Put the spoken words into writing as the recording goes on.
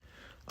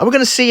Are we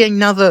going to see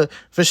another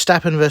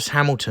Verstappen versus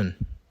Hamilton?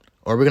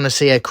 Or are we going to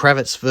see a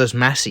Kravitz versus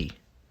Massey?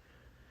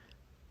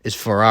 Is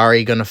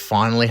Ferrari going to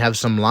finally have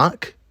some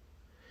luck?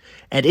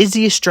 And is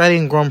the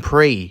Australian Grand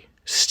Prix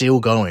still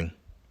going?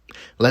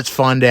 Let's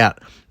find out.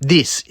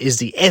 This is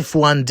the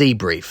F1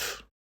 Debrief.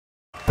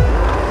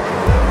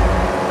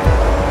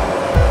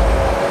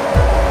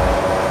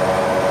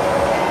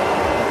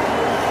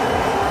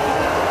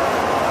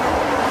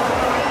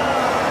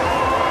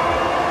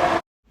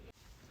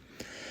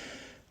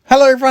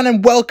 Hello everyone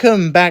and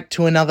welcome back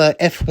to another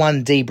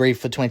F1 Debrief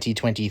for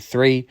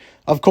 2023.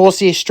 Of course,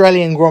 the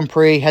Australian Grand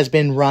Prix has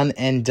been run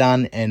and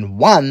done and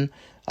won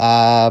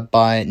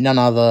by none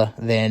other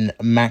than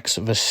Max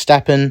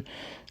Verstappen.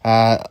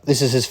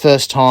 This is his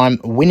first time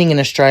winning in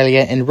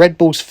Australia and Red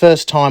Bull's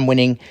first time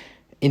winning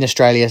in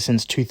Australia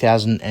since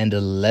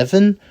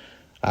 2011,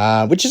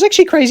 which is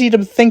actually crazy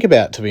to think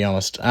about, to be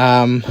honest,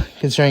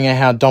 considering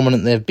how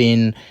dominant they've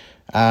been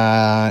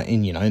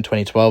in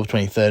 2012,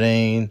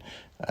 2013,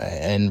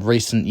 and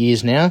recent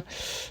years now.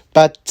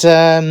 But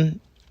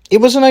it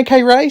was an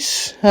okay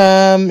race.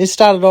 It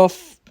started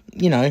off,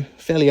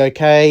 fairly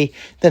okay.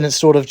 Then it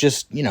sort of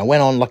just,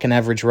 went on like an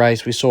average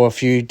race. We saw a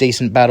few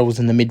decent battles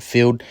in the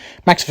midfield.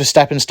 Max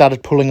Verstappen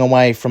started pulling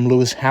away from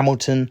Lewis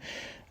Hamilton.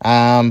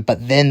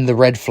 But then the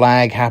red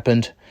flag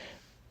happened.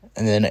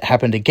 And then it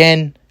happened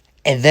again.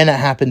 And then it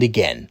happened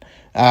again.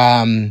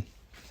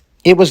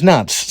 It was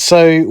nuts.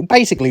 So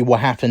basically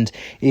what happened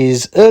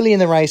is early in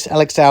the race,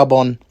 Alex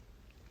Albon,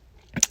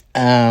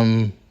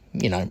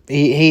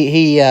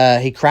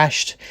 he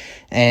crashed,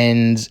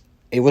 and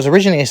it was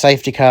originally a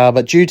safety car,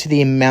 but due to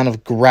the amount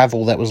of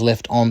gravel that was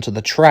left onto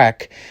the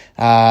track,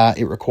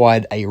 it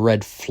required a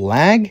red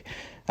flag,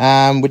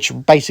 which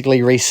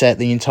basically reset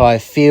the entire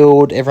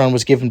field. Everyone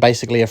was given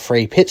basically a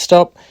free pit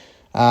stop,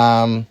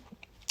 and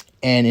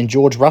in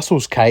George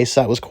Russell's case,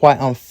 that was quite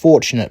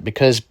unfortunate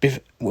because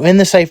when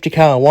the safety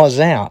car was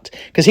out,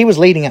 because he was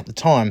leading at the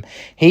time,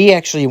 he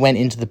actually went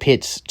into the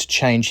pits to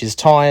change his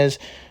tyres,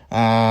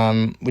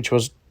 which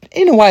was,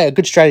 in a way, a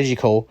good strategy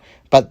call.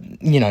 But,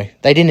 they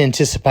didn't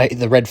anticipate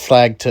the red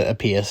flag to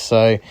appear.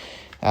 So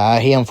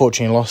he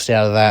unfortunately lost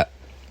out of that.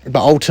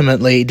 But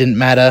ultimately, it didn't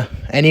matter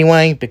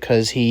anyway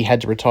because he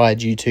had to retire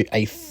due to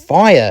a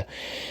fire,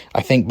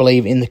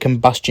 believe, in the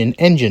combustion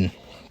engine.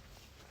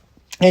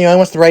 Anyway,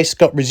 once the race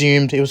got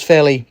resumed, it was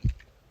fairly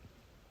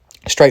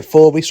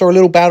straightforward. We saw a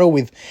little battle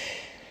with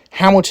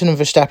Hamilton and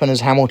Verstappen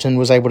as Hamilton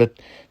was able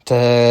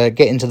to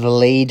get into the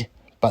lead.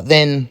 But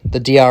then the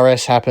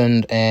DRS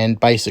happened and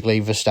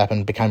basically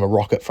Verstappen became a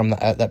rocket from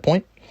at that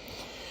point.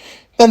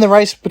 Then the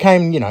race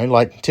became,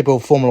 like typical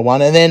Formula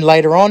 1. And then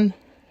later on,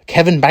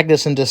 Kevin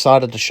Magnussen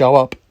decided to show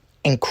up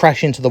and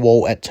crash into the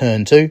wall at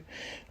turn 2,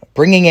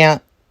 bringing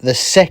out the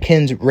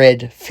second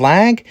red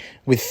flag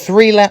with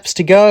 3 laps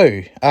to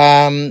go.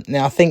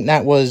 Now, I think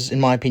that was, in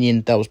my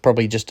opinion, that was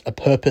probably just a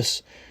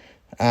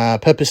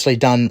purposely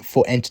done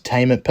for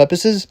entertainment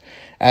purposes,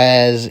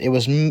 as it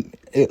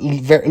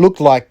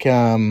looked like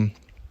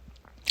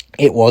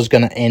it was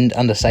going to end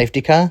under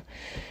safety car.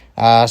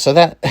 So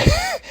that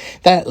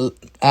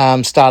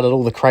started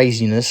all the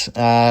craziness.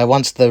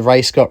 Once the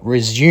race got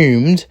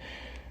resumed,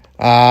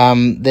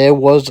 there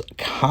was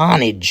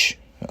carnage.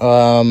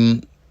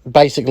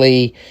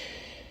 Basically,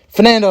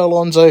 Fernando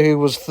Alonso, who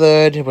was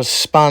third, was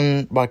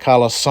spun by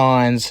Carlos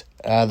Sainz.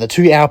 The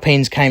two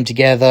Alpines came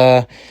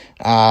together.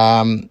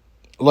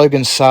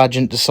 Logan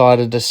Sargent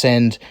decided to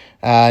send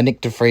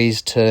Nick de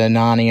Vries to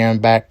Narnia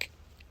and back,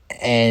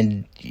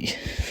 and it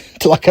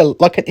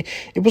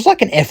was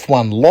like an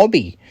F1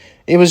 lobby.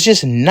 It was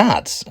just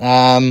nuts.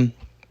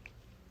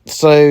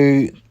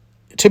 So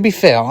to be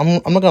fair, I'm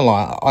not gonna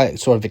lie, I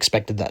sort of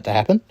expected that to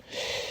happen.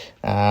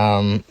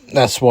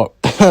 That's what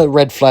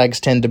red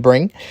flags tend to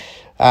bring.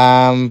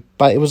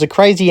 But it was a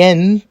crazy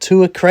end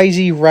to a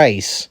crazy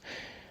race.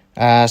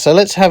 So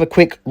let's have a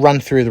quick run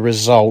through the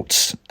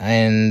results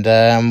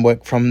and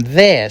work from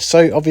there.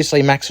 So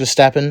obviously Max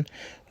Verstappen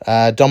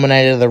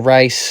dominated the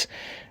race,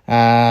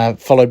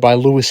 followed by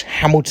Lewis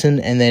Hamilton,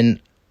 and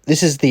then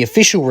this is the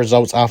official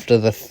results after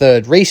the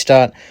third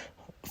restart.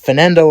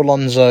 Fernando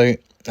Alonso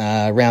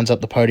rounds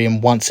up the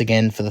podium once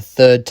again for the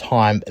third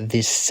time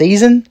this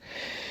season.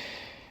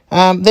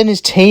 Then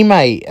his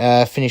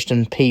teammate finished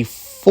in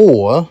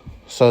P4.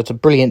 So it's a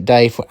brilliant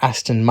day for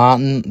Aston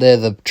Martin. They're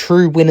the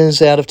true winners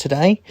out of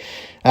today.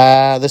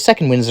 The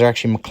second winners are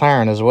actually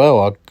McLaren as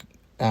well.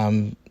 I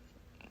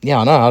know,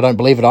 I don't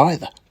believe it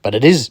either. But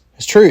it is.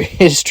 It's true.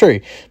 It's true.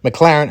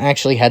 McLaren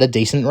actually had a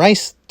decent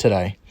race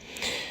today.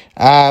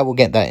 We'll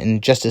get that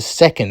in just a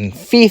second.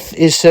 Fifth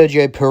is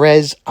Sergio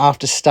Perez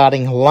after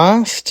starting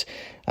last.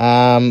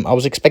 I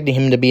was expecting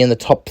him to be in the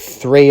top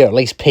 3, or at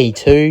least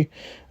P2,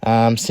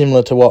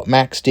 similar to what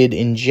Max did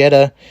in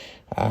Jeddah.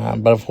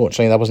 But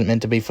unfortunately, that wasn't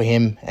meant to be for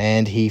him,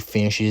 and he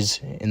finishes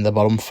in the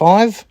bottom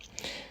 5.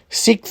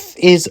 Sixth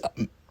is,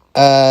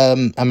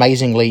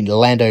 amazingly,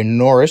 Lando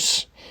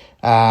Norris.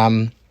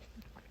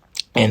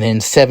 And then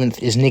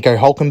 7th is Nico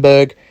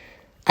Hulkenberg.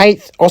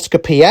 8th, Oscar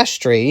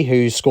Piastri,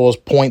 who scores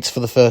points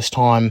for the first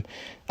time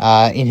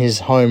in his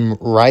home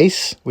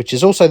race, which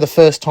is also the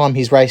first time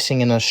he's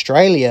racing in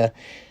Australia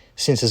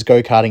since his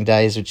go-karting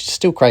days, which is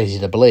still crazy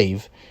to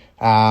believe.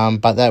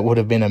 But that would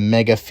have been a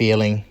mega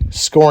feeling,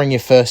 scoring your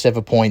first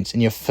ever points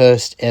in your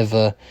first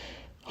ever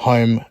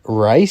home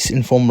race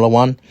in Formula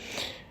 1.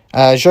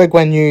 Zhou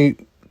Guanyu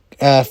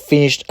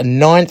finished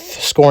 9th,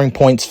 scoring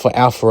points for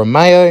Alfa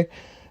Romeo.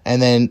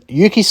 And then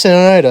Yuki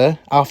Tsunoda,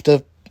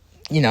 after,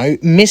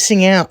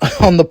 missing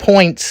out on the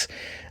points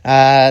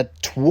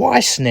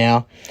twice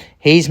now,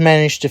 he's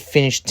managed to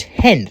finish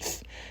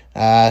 10th.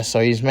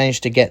 So he's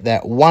managed to get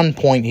that 1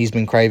 point he's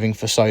been craving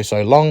for so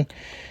long.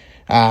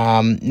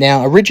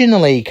 Now,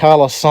 originally,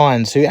 Carlos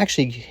Sainz, who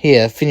actually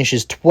here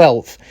finishes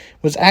 12th,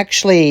 was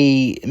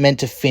actually meant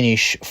to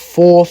finish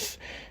 4th,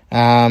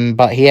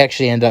 but he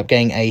actually ended up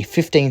getting a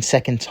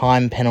 15-second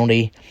time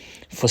penalty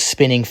for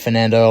spinning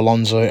Fernando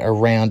Alonso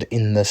around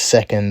in the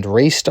second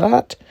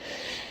restart.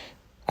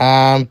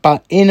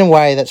 But in a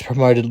way, that's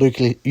promoted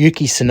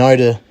Yuki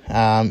Tsunoda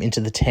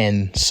into the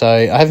 10. So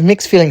I have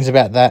mixed feelings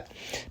about that.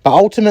 But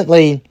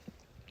ultimately,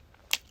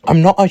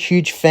 I'm not a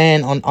huge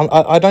fan.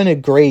 I don't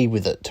agree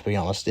with it, to be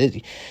honest.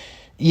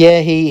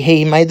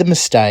 He made the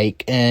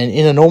mistake, and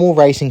in a normal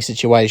racing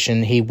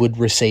situation, he would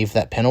receive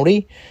that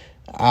penalty.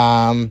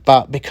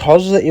 But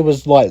because it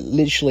was like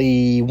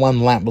literally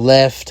one lap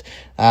left,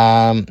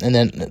 and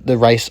then the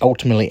race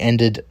ultimately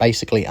ended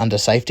basically under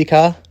safety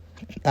car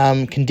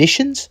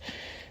conditions,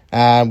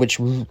 which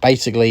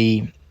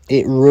basically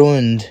it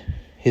ruined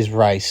his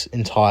race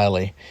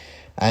entirely.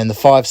 And the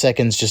 5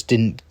 seconds just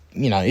didn't,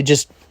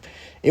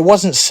 it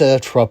wasn't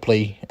served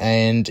properly,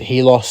 and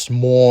he lost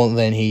more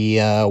than he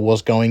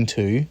was going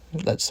to,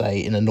 let's say,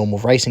 in a normal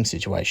racing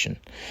situation.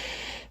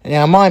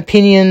 Now, in my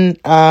opinion,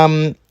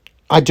 I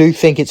do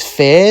think it's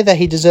fair that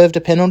he deserved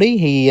a penalty.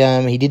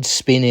 He did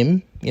spin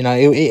him.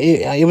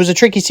 It was a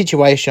tricky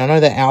situation. I know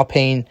that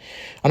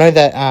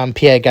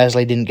Pierre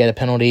Gasly didn't get a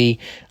penalty.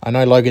 I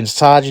know Logan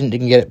Sargent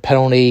didn't get a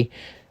penalty.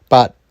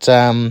 But,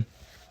 so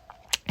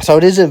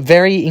it is a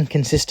very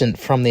inconsistent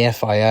from the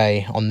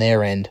FIA on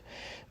their end.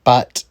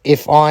 But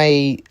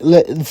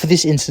for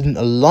this incident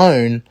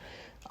alone,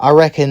 I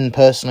reckon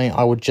personally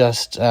I would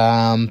just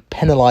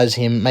penalise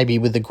him maybe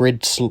with a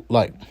grid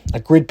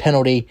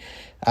penalty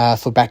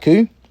for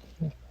Baku.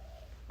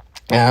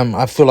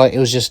 I feel like it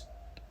was just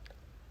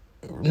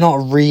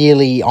not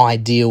really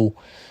ideal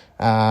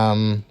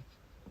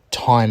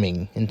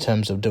timing in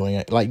terms of doing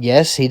it. Like,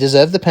 yes, he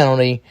deserved the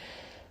penalty,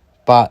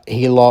 but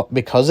he lost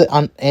because it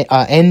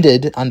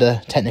ended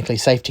under technically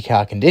safety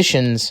car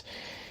conditions.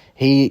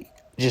 His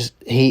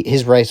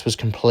race was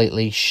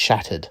completely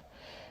shattered,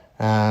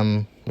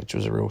 which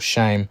was a real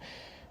shame.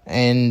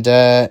 And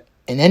in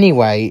any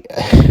way,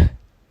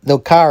 the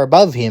car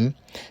above him,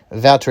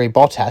 Valtteri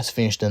Bottas,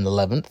 finished in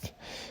 11th,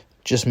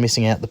 just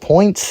missing out the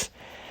points.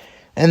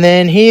 And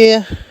then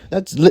here,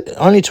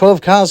 only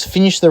 12 cars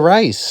finished the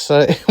race.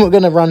 So we're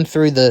going to run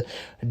through the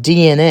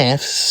DNFs,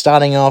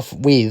 starting off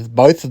with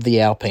both of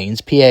the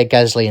Alpines, Pierre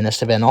Gasly and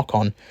Esteban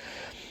Ocon,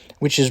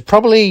 which is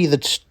probably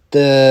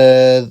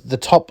the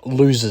top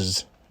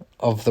losers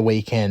of the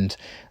weekend.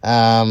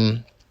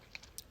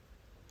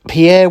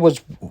 Pierre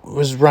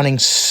was running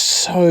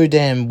so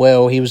damn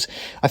well.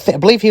 I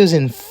believe he was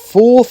in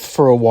 4th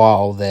for a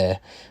while there.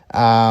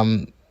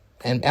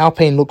 And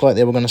Alpine looked like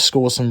they were going to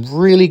score some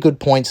really good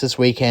points this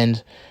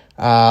weekend,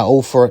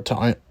 only for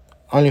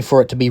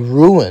it to be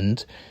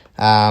ruined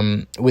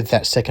with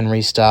that second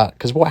restart.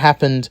 Because what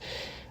happened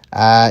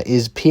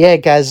is Pierre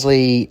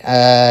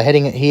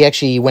Gasly he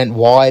actually went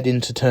wide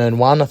into turn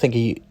 1. I think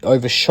he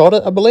overshot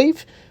it, I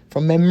believe,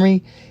 from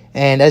memory.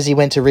 And as he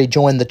went to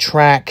rejoin the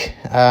track,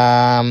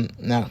 now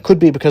it could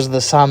be because of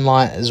the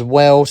sunlight as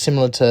well,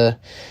 similar to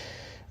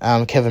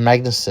Kevin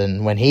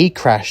Magnussen when he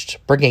crashed,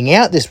 bringing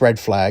out this red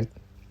flag.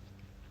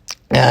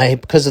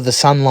 Because of the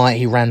sunlight,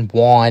 he ran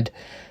wide.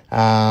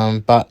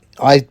 But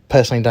I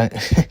personally don't.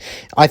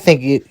 I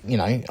think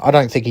I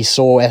don't think he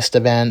saw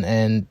Esteban,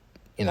 and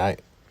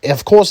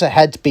of course it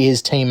had to be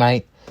his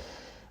teammate.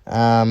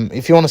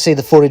 If you want to see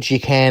the footage, you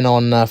can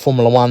on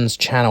Formula One's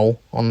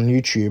channel on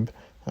YouTube.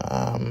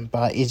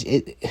 But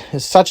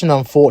it's such an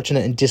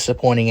unfortunate and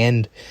disappointing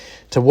end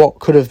to what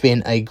could have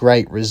been a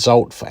great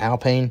result for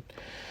Alpine.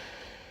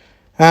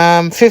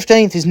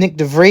 15th is Nick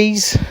De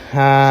Vries,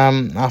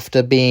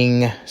 after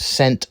being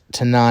sent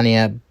to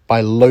Narnia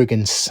by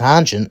Logan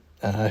Sargent,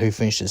 who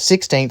finished at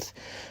 16th,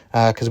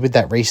 because with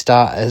that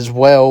restart as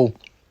well,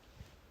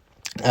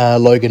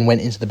 Logan went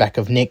into the back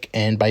of Nick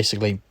and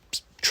basically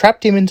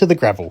trapped him into the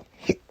gravel.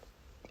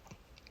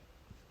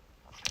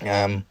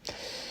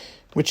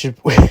 Which is,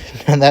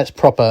 and that's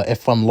proper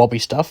F1 lobby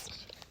stuff.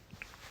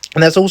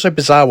 And that's also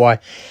bizarre why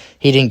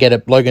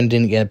Logan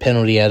didn't get a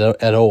penalty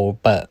at all,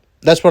 but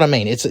that's what I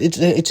mean. It's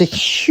a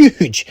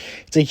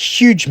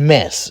huge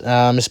mess,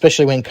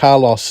 especially when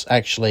Carlos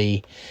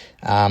actually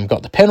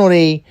got the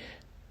penalty,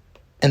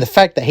 and the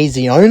fact that he's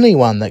the only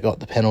one that got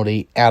the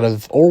penalty out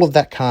of all of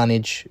that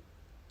carnage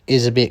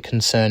is a bit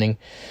concerning.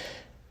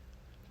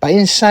 But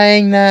in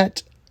saying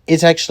that,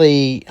 it's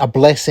actually a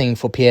blessing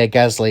for Pierre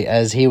Gasly,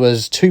 as he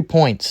was 2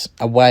 points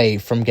away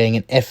from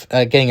getting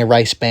getting a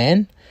race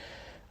ban.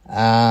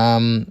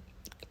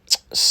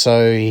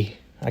 So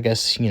I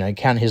guess,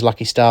 count his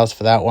lucky stars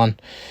for that one.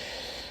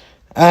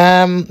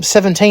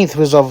 17th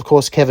was, of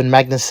course, Kevin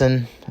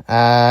Magnussen.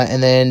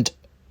 And then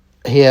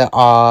here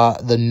are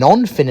the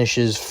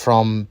non-finishers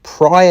from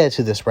prior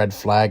to this red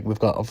flag. We've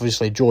got,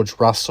 obviously, George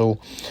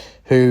Russell,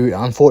 who,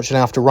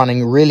 unfortunately, after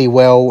running really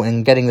well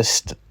and getting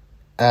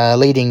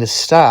leading the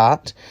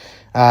start,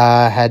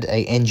 had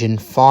a engine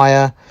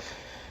fire.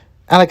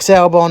 Alex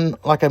Albon,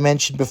 like I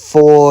mentioned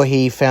before,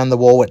 he found the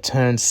wall at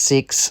turn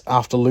 6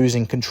 after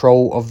losing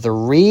control of the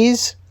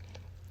rears.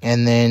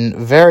 And then,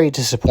 very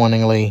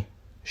disappointingly,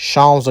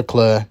 Charles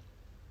Leclerc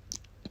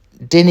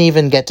didn't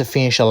even get to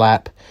finish a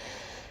lap.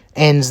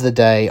 Ends the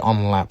day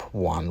on lap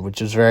 1,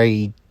 which is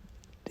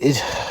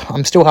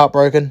I'm still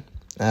heartbroken.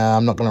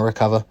 I'm not going to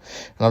recover.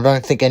 And I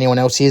don't think anyone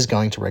else is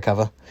going to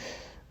recover.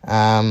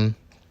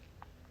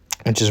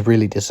 Which is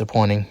really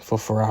disappointing for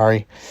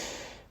Ferrari.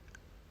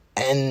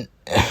 And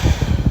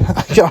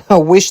I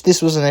wish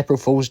this was an April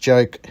Fool's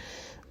joke,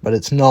 but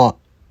it's not.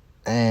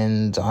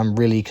 And I'm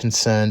really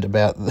concerned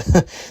about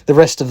the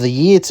rest of the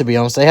year, to be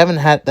honest.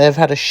 They've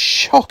had a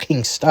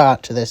shocking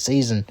start to their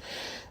season.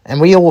 And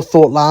we all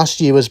thought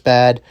last year was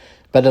bad,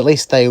 but at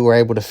least they were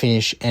able to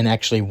finish and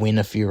actually win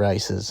a few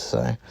races.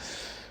 So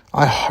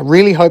I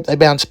really hope they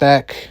bounce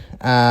back.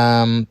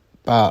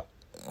 But,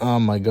 oh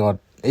my God,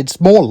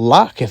 it's more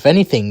luck, if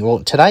anything.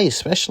 Well, today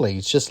especially,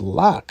 it's just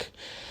luck.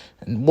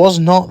 It was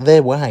not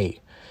their way,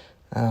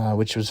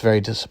 which was very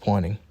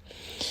disappointing.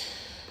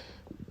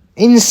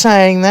 In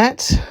saying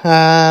that,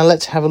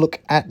 let's have a look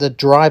at the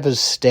drivers'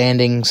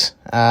 standings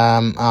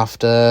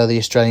after the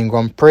Australian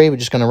Grand Prix. We're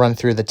just going to run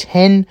through the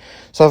 10.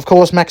 So, of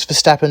course, Max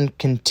Verstappen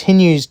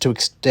continues to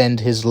extend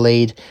his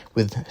lead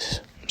with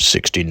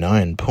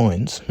 69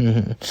 points,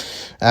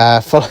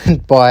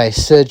 followed by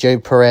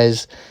Sergio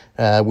Perez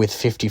with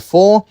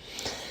 54.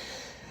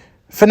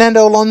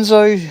 Fernando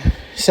Alonso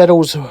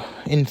settles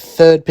in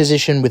third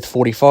position with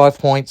 45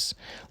 points.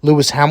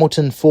 Lewis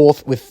Hamilton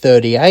fourth with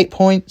 38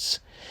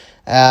 points.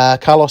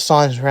 Carlos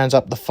Sainz rounds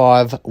up the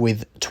 5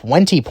 with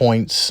 20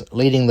 points,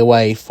 leading the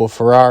way for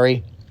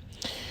Ferrari.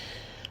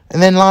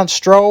 And then Lance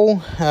Stroll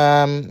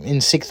in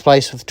 6th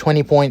place with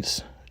 20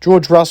 points.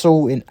 George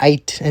Russell in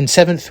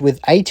 7th with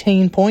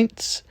 18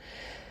 points.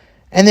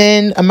 And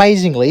then,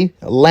 amazingly,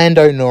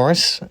 Lando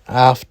Norris,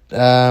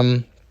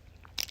 after,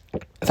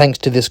 thanks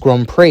to this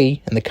Grand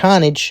Prix and the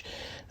carnage,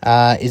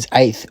 is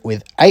 8th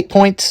with 8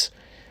 points.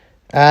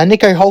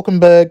 Nico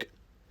Hulkenberg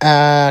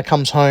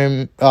comes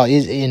home,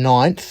 is in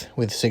 9th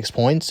with 6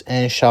 points,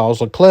 and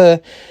Charles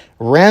Leclerc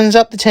rounds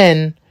up the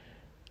 10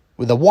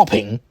 with a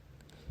whopping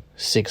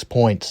 6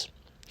 points,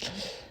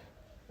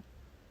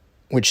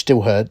 which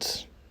still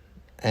hurts,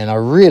 and I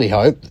really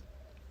hope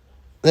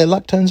their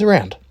luck turns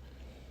around.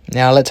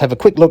 Now let's have a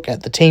quick look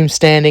at the team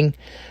standing.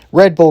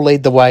 Red Bull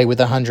lead the way with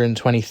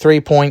 123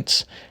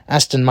 points.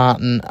 Aston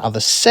Martin are the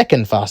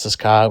second fastest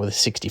car with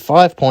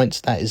 65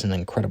 points. That is an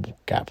incredible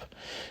gap.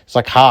 It's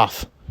like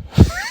half.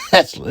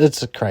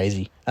 It's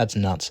crazy. That's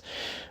nuts.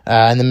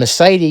 And the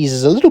Mercedes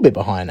is a little bit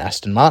behind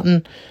Aston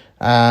Martin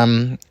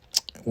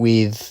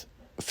with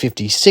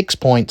 56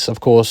 points. Of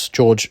course,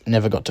 George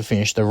never got to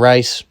finish the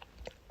race,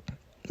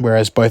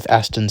 whereas both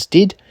Astons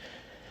did.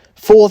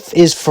 Fourth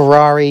is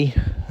Ferrari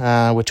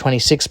with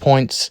 26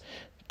 points,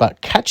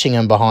 but catching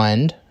them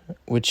behind,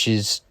 which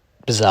is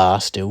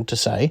bizarre still to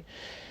say,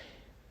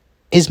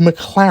 is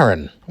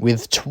McLaren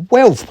with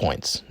 12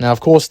 points. Now, of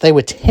course, they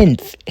were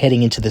 10th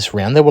heading into this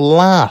round. They were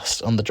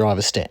last on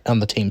the on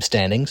the team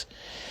standings,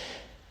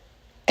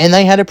 and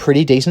they had a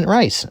pretty decent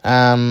race.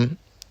 But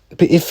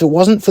if it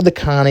wasn't for the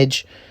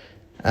carnage,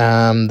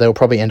 they'll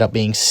probably end up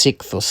being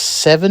 6th or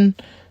 7th.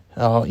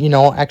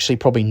 Actually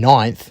probably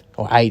 9th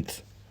or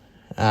 8th,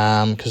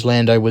 because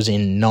Lando was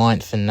in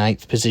 9th and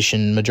 8th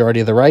position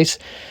majority of the race.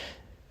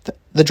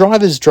 The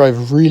drivers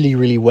drove really,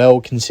 really well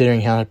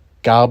considering how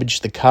garbage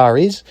the car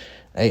is.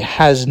 It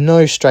has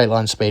no straight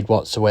line speed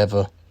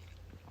whatsoever.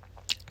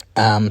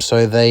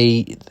 So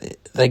they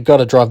got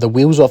to drive the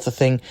wheels off the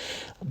thing,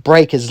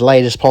 brake as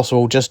late as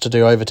possible just to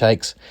do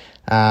overtakes.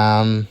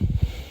 I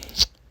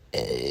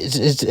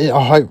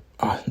hope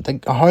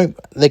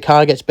the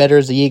car gets better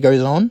as the year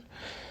goes on.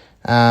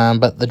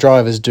 But the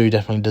drivers do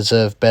definitely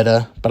deserve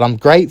better. But I'm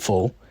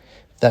grateful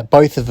that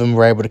both of them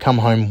were able to come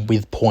home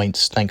with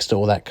points thanks to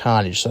all that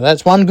carnage. So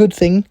that's one good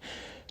thing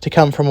to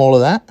come from all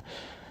of that.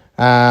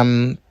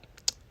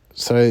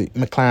 So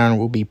McLaren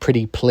will be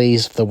pretty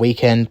pleased for the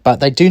weekend, but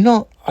they do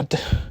not...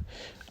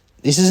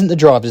 This isn't the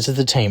drivers, this is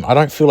the team. I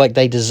don't feel like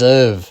they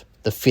deserve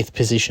the 5th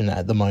position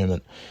at the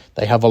moment.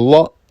 They have a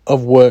lot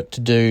of work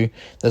to do.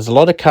 There's a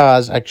lot of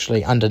cars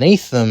actually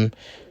underneath them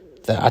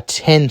that are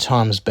 10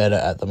 times better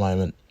at the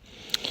moment,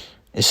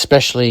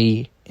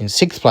 especially in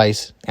 6th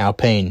place,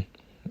 Alpine.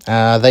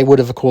 They would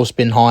have, of course,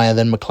 been higher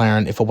than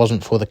McLaren if it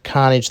wasn't for the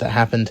carnage that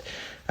happened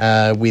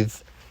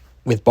with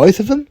both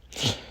of them.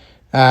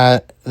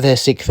 They're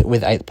 6th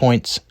with 8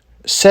 points.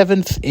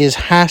 7th is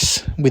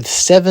Haas with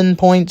 7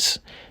 points.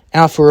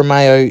 Alfa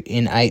Romeo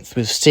in 8th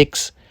with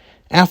 6.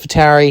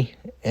 AlphaTauri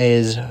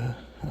has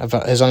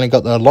only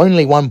got the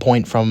lonely 1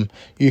 point from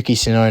Yuki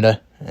Tsunoda,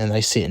 and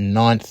they sit in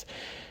 9th.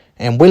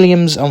 And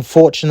Williams,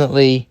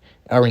 unfortunately,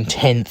 are in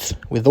 10th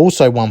with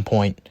also 1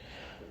 point.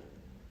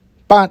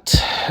 But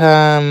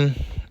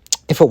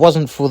if it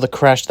wasn't for the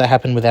crash that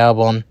happened with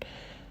Albon,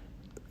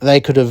 they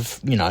could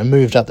have,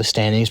 moved up the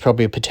standings,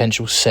 probably a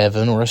potential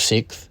 7 or a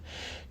 6th.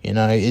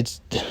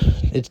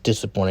 It's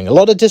disappointing. A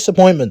lot of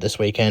disappointment this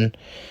weekend,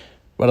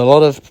 but a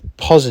lot of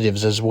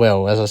positives as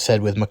well, as I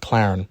said, with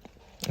McLaren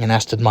and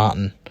Aston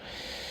Martin.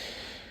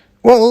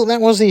 Well,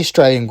 that was the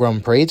Australian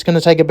Grand Prix. It's going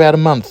to take about a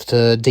month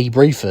to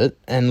debrief it,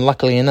 and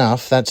luckily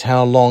enough, that's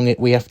how long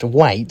we have to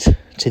wait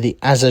to the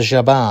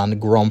Azerbaijan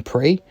Grand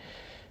Prix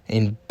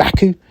in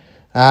Baku.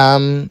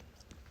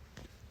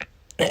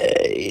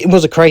 It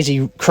was a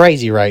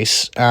crazy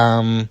race.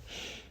 In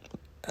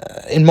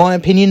my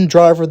opinion,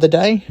 driver of the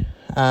day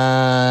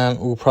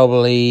will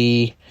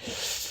probably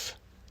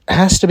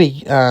has to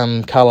be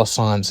Carlos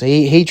Sainz.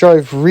 He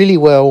drove really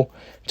well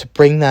to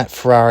bring that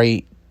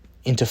Ferrari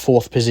into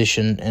 4th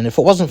position, and if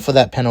it wasn't for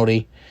that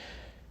penalty,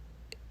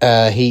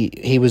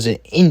 he was an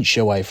inch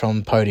away from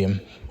the podium.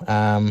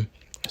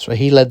 So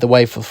he led the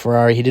way for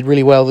Ferrari. He did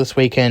really well this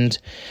weekend.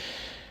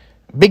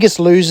 Biggest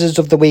losers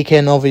of the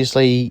weekend,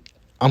 obviously,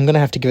 I'm going to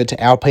have to give it to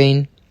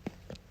Alpine.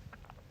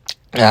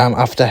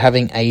 After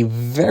having a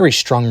very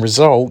strong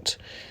result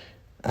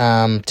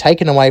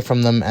taken away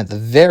from them at the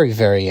very,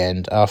 very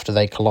end after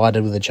they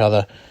collided with each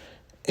other,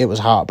 it was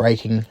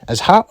heartbreaking.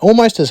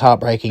 Almost as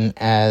heartbreaking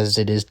as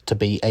it is to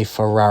be a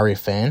Ferrari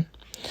fan.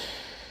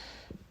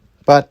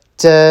 But,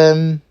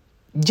 that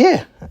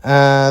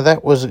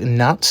was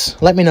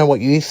nuts. Let me know what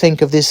you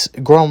think of this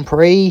Grand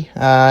Prix.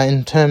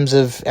 In terms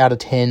of out of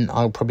 10,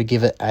 I'll probably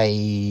give it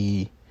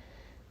a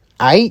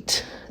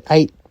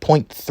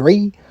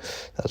 8.3.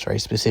 That's very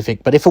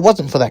specific. But if it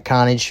wasn't for that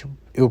carnage,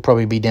 it would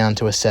probably be down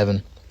to a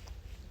 7.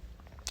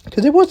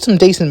 Because there was some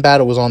decent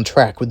battles on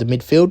track with the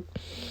midfield.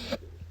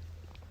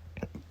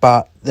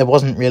 But there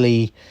wasn't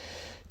really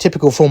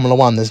typical Formula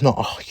 1. There's not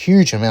a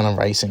huge amount of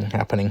racing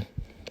happening.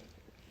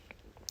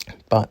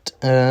 But,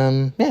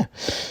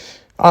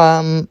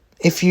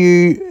 if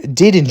you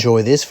did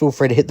enjoy this, feel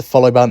free to hit the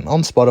follow button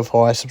on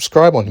Spotify,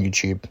 subscribe on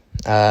YouTube.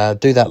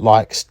 Do that,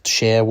 like,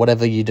 share,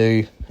 whatever you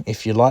do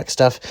if you like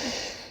stuff.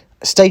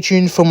 Stay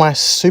tuned for my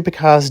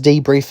Supercars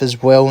debrief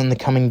as well in the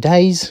coming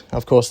days.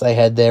 Of course, they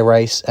had their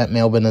race at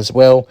Melbourne as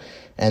well,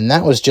 and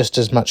that was just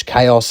as much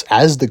chaos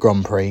as the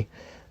Grand Prix.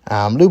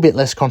 A little bit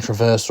less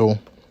controversial,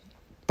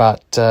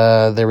 but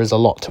there is a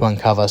lot to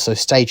uncover, so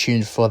stay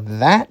tuned for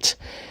that.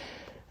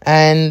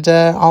 And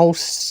I'll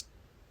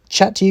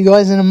chat to you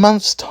guys in a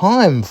month's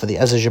time for the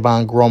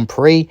Azerbaijan Grand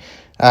Prix.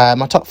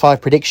 My top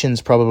 5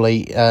 predictions will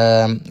probably be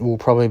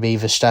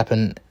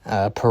Verstappen,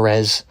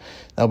 Perez.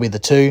 That'll be the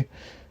 2.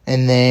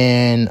 And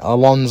then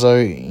Alonso,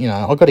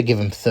 I've got to give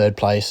him 3rd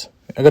place.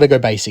 I've got to go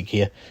basic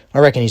here. I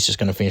reckon he's just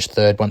going to finish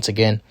 3rd once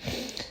again.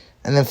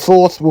 And then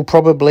 4th will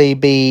probably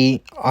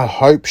be, I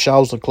hope,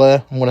 Charles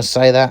Leclerc. I'm going to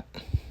say that.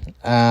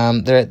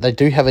 They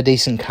do have a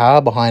decent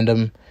car behind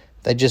them.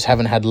 They just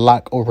haven't had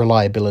luck or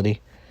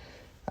reliability.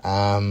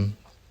 And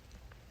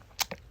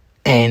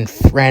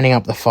rounding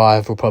up the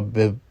 5 will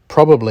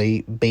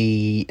probably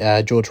be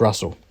George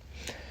Russell.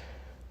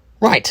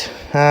 Right.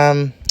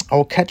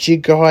 I'll catch you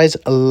guys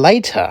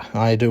later.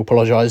 I do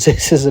apologise.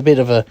 This is a bit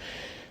of a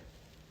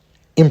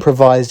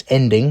improvised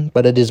ending,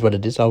 but it is what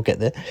it is. I'll get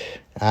there.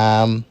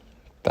 I'll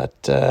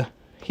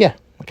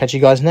catch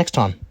you guys next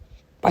time.